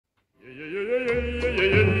This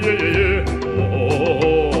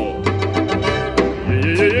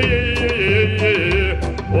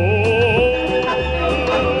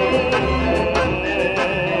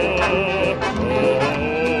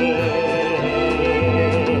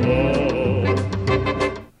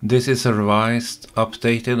is a revised,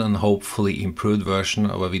 updated and hopefully improved version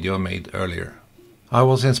of a video I made earlier. I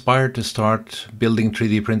was inspired to start building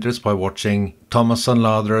 3D printers by watching Thomas and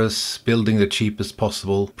Ladros building the cheapest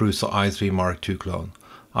possible Prusa i3 Mark II clone.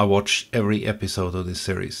 I watched every episode of this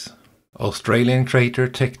series. Australian creator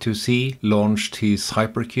Tech2C launched his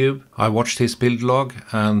Hypercube. I watched his build log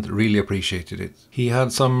and really appreciated it. He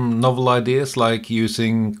had some novel ideas like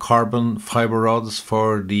using carbon fiber rods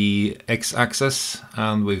for the X-axis,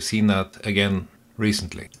 and we've seen that again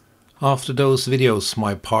recently. After those videos,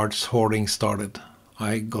 my parts hoarding started.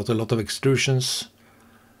 I got a lot of extrusions,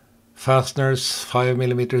 fasteners,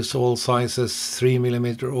 5mm all sizes,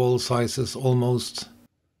 3mm all sizes almost,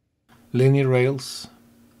 linear rails,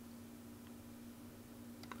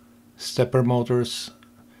 stepper motors,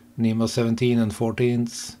 NEMA 17 and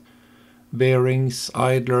 14s, bearings,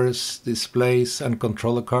 idlers, displays and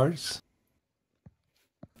controller cards,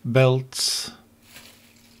 belts,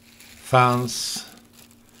 fans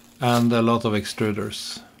and a lot of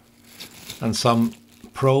extruders and some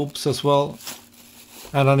probes as well,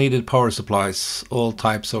 and I needed power supplies, all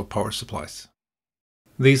types of power supplies.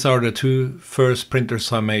 These are the two first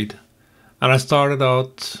printers I made, and I started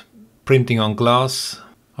out printing on glass.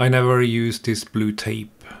 I never used this blue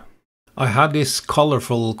tape. I had this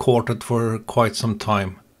colorful quartet for quite some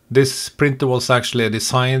time. This printer was actually a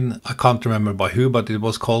design, I can't remember by who, but it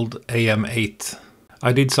was called AM8.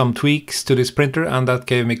 I did some tweaks to this printer and that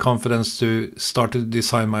gave me confidence to start to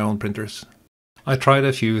design my own printers. I tried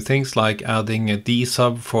a few things like adding a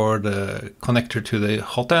D-sub for the connector to the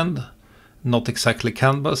hot end. Not exactly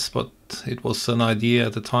canvas, but it was an idea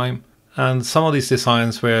at the time. And some of these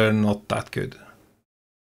designs were not that good.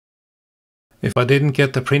 If I didn't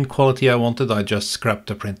get the print quality I wanted, I just scrapped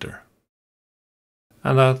the printer.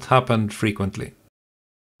 And that happened frequently.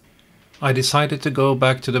 I decided to go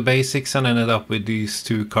back to the basics and ended up with these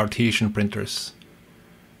two Cartesian printers.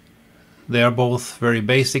 They are both very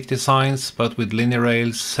basic designs, but with linear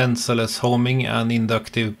rails, sensorless homing and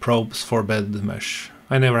inductive probes for bed mesh.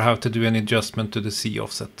 I never have to do any adjustment to the C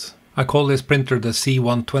offset. I call this printer the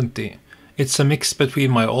C120. It's a mix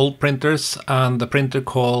between my old printers and the printer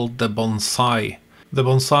called the Bonsai. The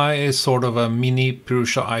Bonsai is sort of a mini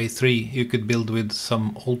Prusa i3 you could build with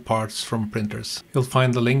some old parts from printers. You'll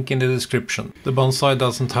find the link in the description. The Bonsai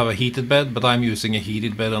doesn't have a heated bed, but I'm using a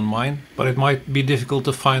heated bed on mine. But it might be difficult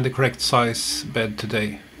to find the correct size bed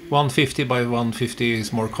today. 150 by 150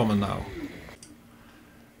 is more common now.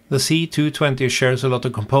 The C220 shares a lot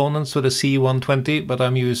of components with the C120, but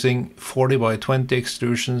I'm using 40 by 20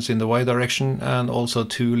 extrusions in the Y direction and also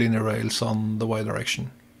two linear rails on the Y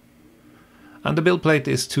direction. And the build plate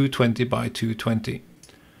is 220 by 220.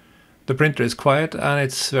 The printer is quiet and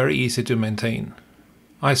it's very easy to maintain.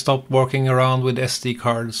 I stopped walking around with SD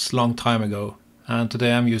cards long time ago, and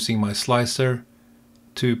today I'm using my slicer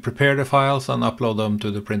to prepare the files and upload them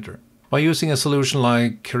to the printer. By using a solution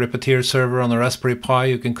like Repetier Server on a Raspberry Pi,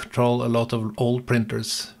 you can control a lot of old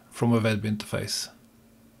printers from a web interface.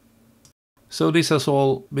 So this has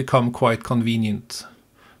all become quite convenient,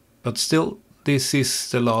 but still, this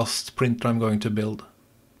is the last printer I'm going to build.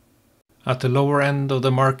 At the lower end of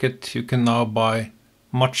the market, you can now buy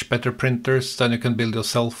much better printers than you can build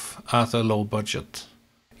yourself at a low budget.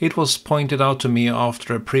 It was pointed out to me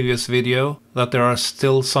after a previous video that there are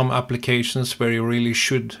still some applications where you really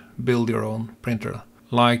should build your own printer,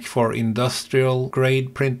 like for industrial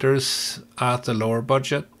grade printers at a lower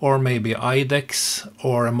budget, or maybe IDEX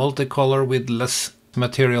or a multicolor with less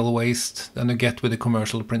material waste than you get with the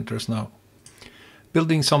commercial printers now.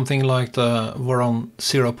 Building something like the Voron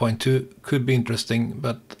 0.2 could be interesting,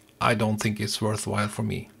 but I don't think it's worthwhile for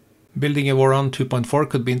me. Building a Voron 2.4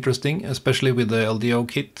 could be interesting, especially with the LDO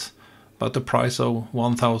kit, but the price of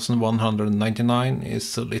 1,199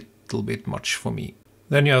 is a little bit much for me.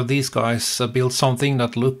 Then you have these guys that built something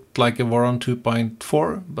that looked like a Voron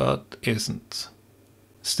 2.4, but isn't.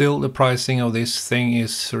 Still, the pricing of this thing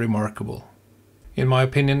is remarkable. In my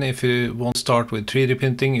opinion, if you won't start with 3D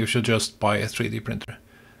printing, you should just buy a 3D printer.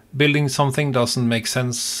 Building something doesn't make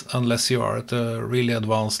sense unless you are at a really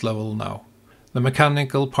advanced level now. The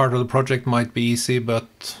mechanical part of the project might be easy,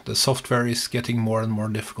 but the software is getting more and more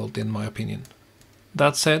difficult in my opinion.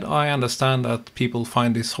 That said, I understand that people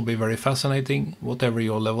find this hobby very fascinating, whatever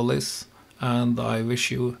your level is, and I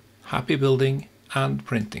wish you happy building and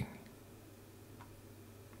printing.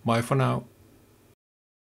 Bye for now.